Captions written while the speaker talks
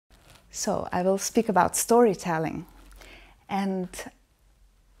So I will speak about storytelling, and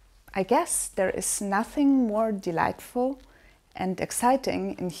I guess there is nothing more delightful and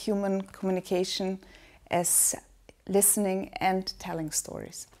exciting in human communication as listening and telling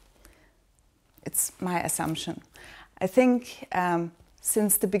stories. It's my assumption. I think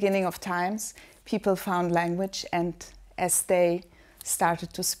since the beginning of times, people found language, and as they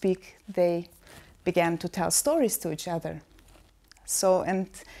started to speak, they began to tell stories to each other. So, and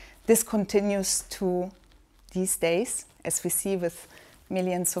this continues to these days, as we see with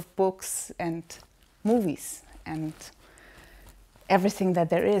millions of books and movies and everything that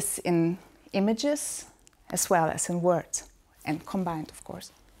there is in images as well as in words, and combined, of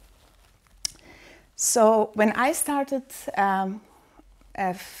course. So when I started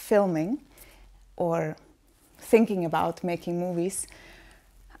filming or thinking about making movies,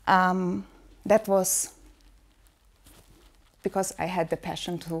 that was because I had the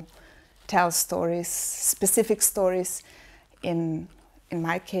passion to tell stories, specific stories, in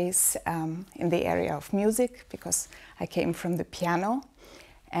my case, in the area of music, because I came from the piano,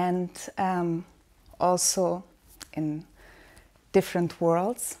 and also in different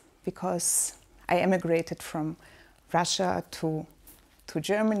worlds, because I emigrated from Russia to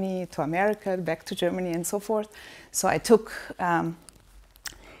Germany, to America, back to Germany, and so forth. So I took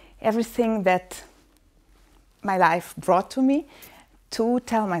everything that my life brought to me to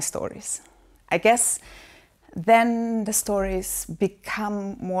tell my stories. I guess then the stories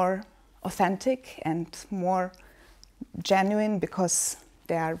become more authentic and more genuine because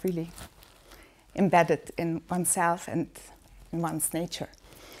they are really embedded in oneself and in one's nature.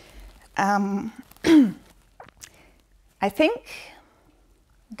 I think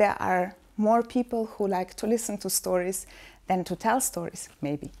there are more people who like to listen to stories than to tell stories,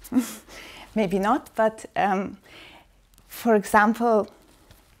 maybe. Maybe not, but for example,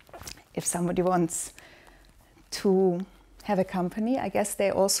 if somebody wants to have a company, I guess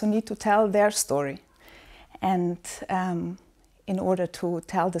they also need to tell their story. And in order to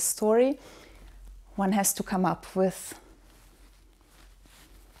tell the story, one has to come up with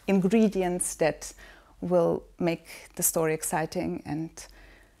ingredients that will make the story exciting and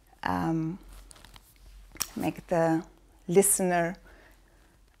make the listener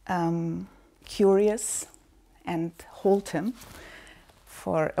curious and hold him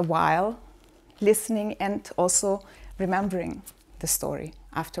for a while, listening and also remembering the story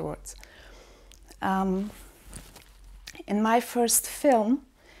afterwards. In my first film,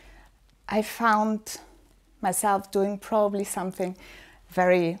 I found myself doing probably something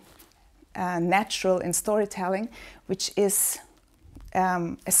very natural in storytelling, which is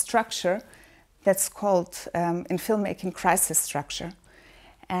a structure that's called in filmmaking crisis structure.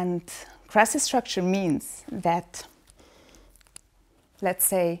 And crisis structure means that, let's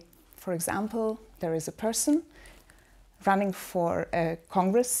say, for example, there is a person running for a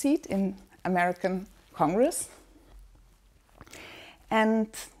Congress seat in American Congress. And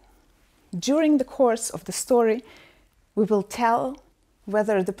during the course of the story, we will tell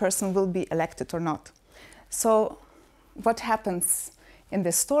whether the person will be elected or not. So what happens in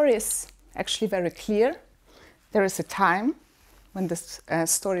this story is actually very clear. There is a time when this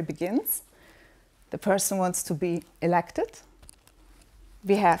story begins. The person wants to be elected.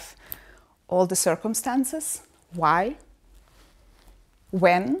 We have all the circumstances, why,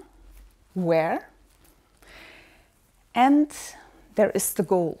 when, where, and there is the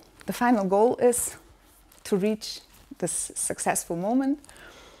goal. The final goal is to reach this successful moment.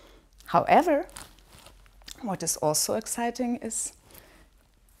 However, what is also exciting is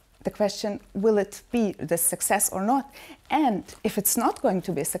the question, will it be the success or not? And if it's not going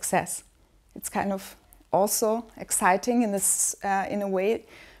to be a success, it's kind of also exciting in this, in a way,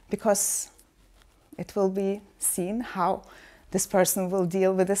 because it will be seen how this person will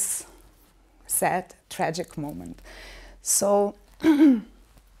deal with this sad, tragic moment. So the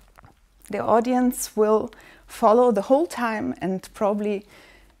audience will follow the whole time and probably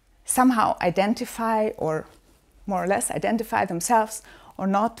somehow identify, or more or less identify themselves or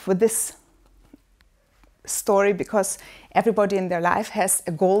not with this story, because everybody in their life has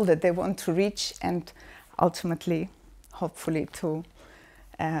a goal that they want to reach and ultimately, hopefully, to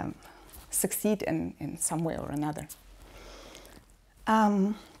succeed in some way or another.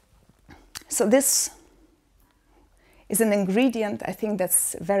 So this is an ingredient, I think,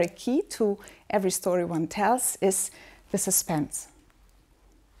 that's very key to every story one tells, is the suspense.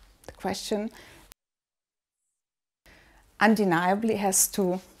 The question undeniably has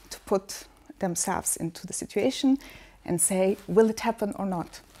to put themselves into the situation and say, will it happen or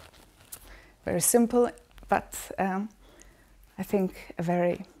not? Very simple, but I think a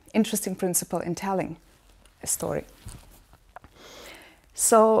very interesting principle in telling a story.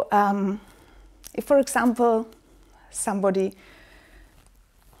 So if, for example,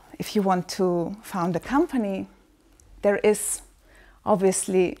 if you want to found a company, there is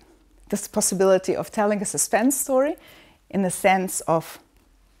obviously this possibility of telling a suspense story in the sense of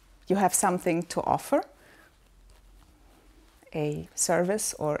you have something to offer, a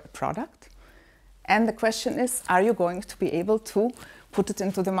service or a product, and the question is, are you going to be able to put it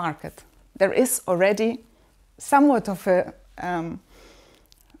into the market? There is already somewhat of a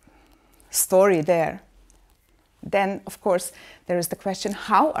story there. Then, of course, there is the question,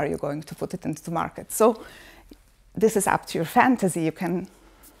 how are you going to put it into the market? So this is up to your fantasy. You can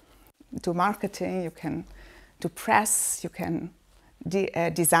do marketing, you can do press, you can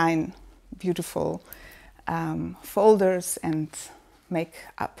design beautiful folders and make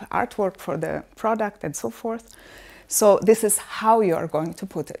up artwork for the product and so forth. So this is how you are going to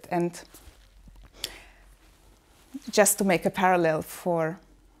put it. And just to make a parallel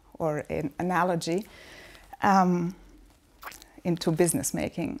or an analogy into business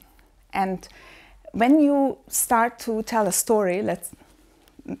making. And when you start to tell a story,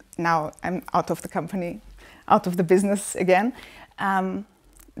 now I'm out of the company, out of the business again,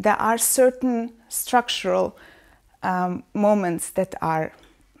 there are certain structural moments that are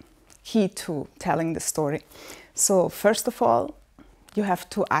key to telling the story. So first of all, you have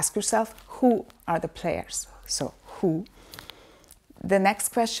to ask yourself, who are the players? So who? The next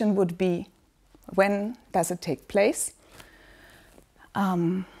question would be, when does it take place?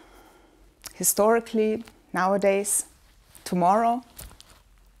 Historically, nowadays, tomorrow.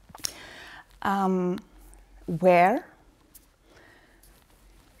 Where?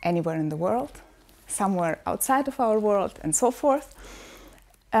 Anywhere in the world, somewhere outside of our world, and so forth.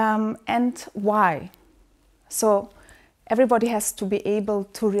 And why? So everybody has to be able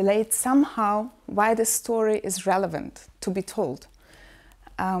to relate somehow why the story is relevant to be told.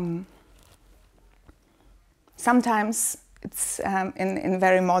 Sometimes it's in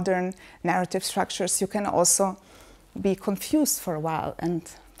very modern narrative structures, you can also be confused for a while,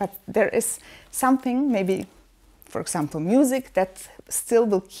 but there is something, maybe, for example, music, that still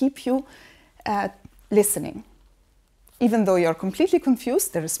will keep you listening. Even though you're completely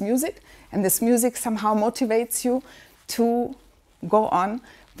confused, there is music, and this music somehow motivates you to go on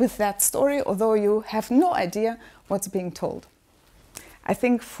with that story, although you have no idea what's being told. I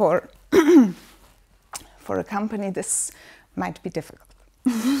think for a company, this might be difficult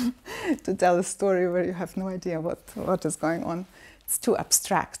to tell a story where you have no idea what is going on. It's too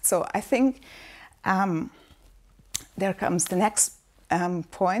abstract. So I think there comes the next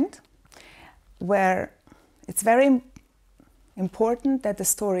point where it's very important that the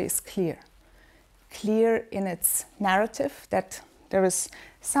story is clear. Clear in its narrative, that there is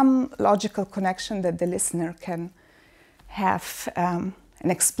some logical connection that the listener can have and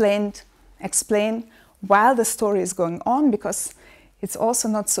explain while the story is going on, because it's also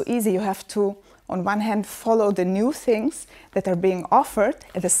not so easy. You have to, on one hand, follow the new things that are being offered.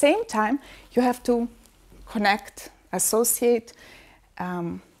 At the same time, you have to connect, associate,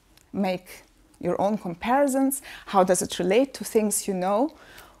 make your own comparisons. How does it relate to things you know?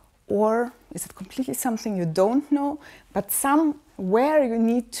 Or is it completely something you don't know, but somewhere you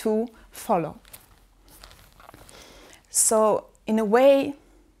need to follow? So in a way,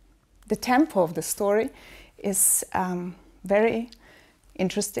 the tempo of the story is very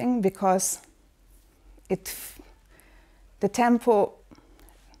interesting, because the tempo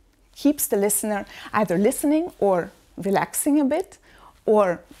keeps the listener either listening or relaxing a bit,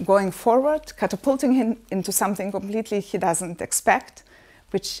 or going forward, catapulting him into something completely he doesn't expect,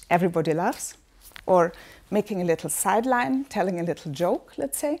 which everybody loves, or making a little sideline, telling a little joke,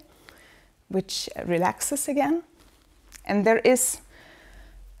 let's say, which relaxes again. And there is,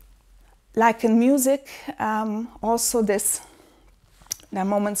 like in music, also there are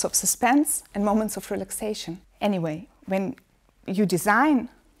moments of suspense and moments of relaxation. Anyway, when you design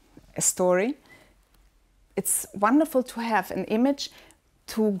a story, it's wonderful to have an image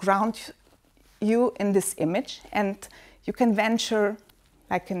to ground you in this image, and you can venture,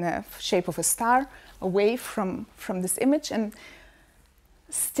 like in the shape of a star, away from this image and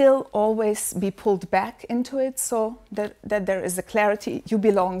still always be pulled back into it, so that there is a clarity, you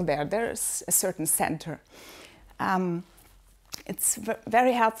belong there, there's a certain center. It's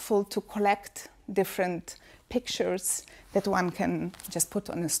very helpful to collect different pictures that one can just put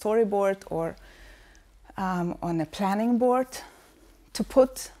on a storyboard or on a planning board, to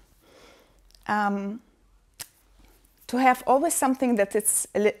put, to have always something that it's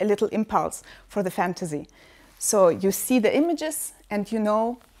a little impulse for the fantasy. So you see the images and you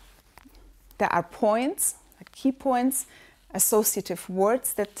know there are points, like key points, associative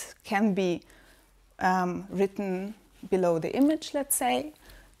words that can be written below the image, let's say,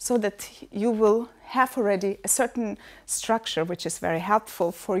 so that you will have already a certain structure which is very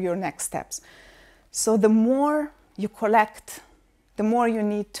helpful for your next steps. So the more you collect, the more you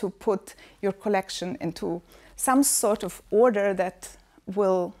need to put your collection into some sort of order that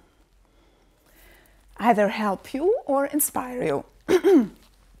will either help you or inspire you.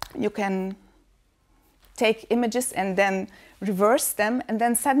 You can take images and then reverse them, and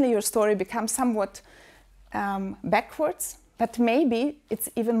then suddenly your story becomes somewhat backwards, but maybe it's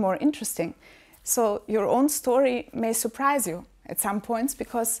even more interesting. So your own story may surprise you at some points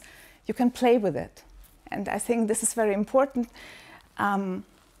because you can play with it. And I think this is very important. For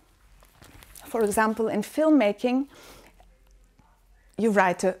example, in filmmaking, you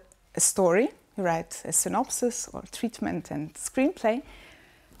write a story, you write a synopsis or treatment and screenplay,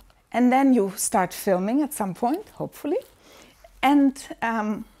 and then you start filming at some point, hopefully. And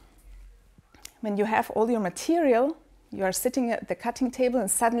when you have all your material, you are sitting at the cutting table and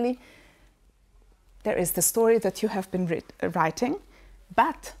suddenly there is the story that you have been writing,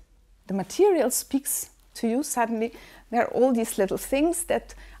 but the material speaks to you suddenly. There are all these little things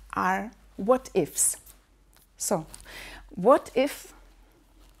that are what ifs. So, what if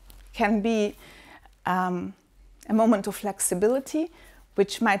can be a moment of flexibility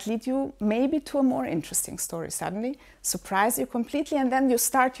which might lead you maybe to a more interesting story suddenly, surprise you completely, and then you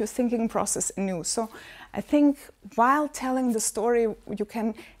start your thinking process anew. So I think while telling the story, you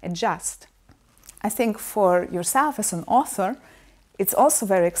can adjust. I think for yourself as an author, it's also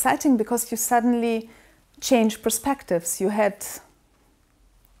very exciting because you suddenly change perspectives. You had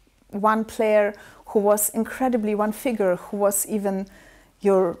one player who was incredibly, one figure who was even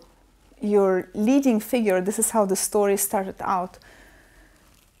your leading figure. This is how the story started out.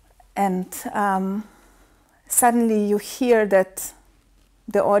 And suddenly you hear that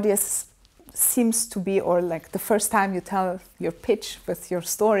the audience seems to be, or like the first time you tell your pitch with your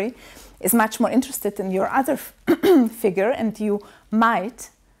story, is much more interested in your other figure, and you might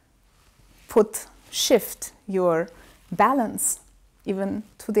shift your balance even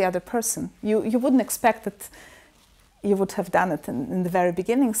to the other person. You wouldn't expect that you would have done it in the very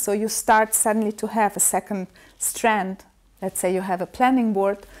beginning, so you start suddenly to have a second strand. Let's say you have a planning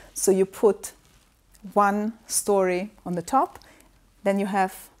board, so you put one story on the top, then you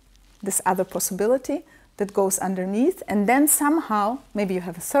have this other possibility that goes underneath, and then somehow, maybe you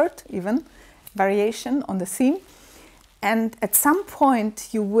have a third even, variation on the theme, and at some point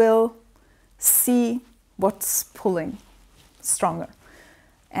you will see what's pulling stronger,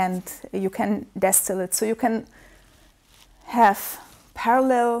 and you can distill it. So you can have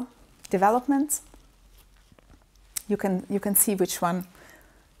parallel developments. You can see which one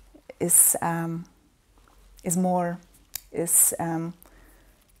is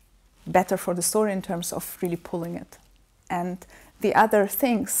better for the story in terms of really pulling it. And the other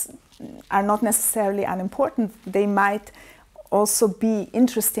things are not necessarily unimportant. They might also be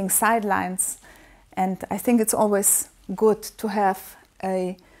interesting sidelines. And I think it's always good to have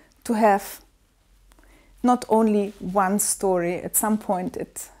not only one story. At some point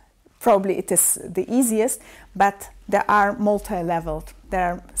it is the easiest, but there are multi-leveled.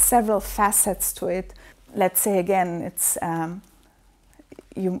 There are several facets to it. Let's say again, it's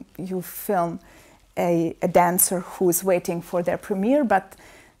you film a dancer who is waiting for their premiere, but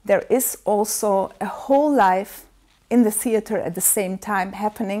there is also a whole life in the theater at the same time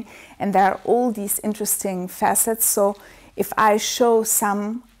happening, and there are all these interesting facets. So if I show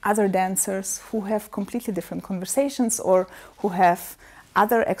some other dancers who have completely different conversations or who have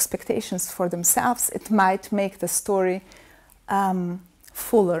other expectations for themselves, it might make the story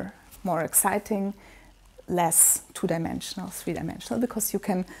fuller, more exciting, less two-dimensional, three-dimensional, because you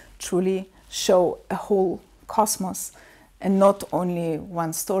can truly show a whole cosmos and not only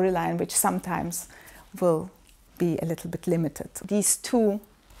one storyline, which sometimes will be a little bit limited. These two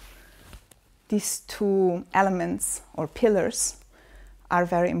elements or pillars are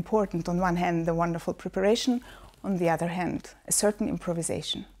very important. On one hand, the wonderful preparation, on the other hand, a certain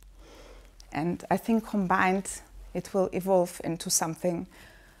improvisation. And I think combined, it will evolve into something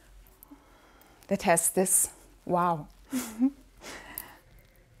that has this wow.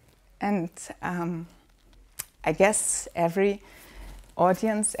 And I guess every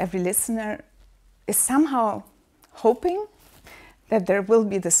audience, every listener is somehow hoping that there will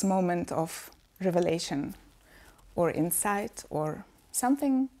be this moment of revelation or insight or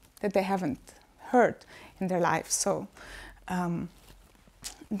something that they haven't heard in their life. So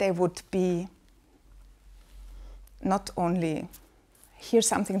they would be not only hear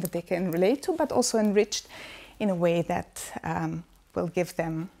something that they can relate to, but also enriched in a way that will give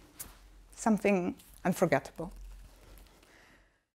them something unforgettable.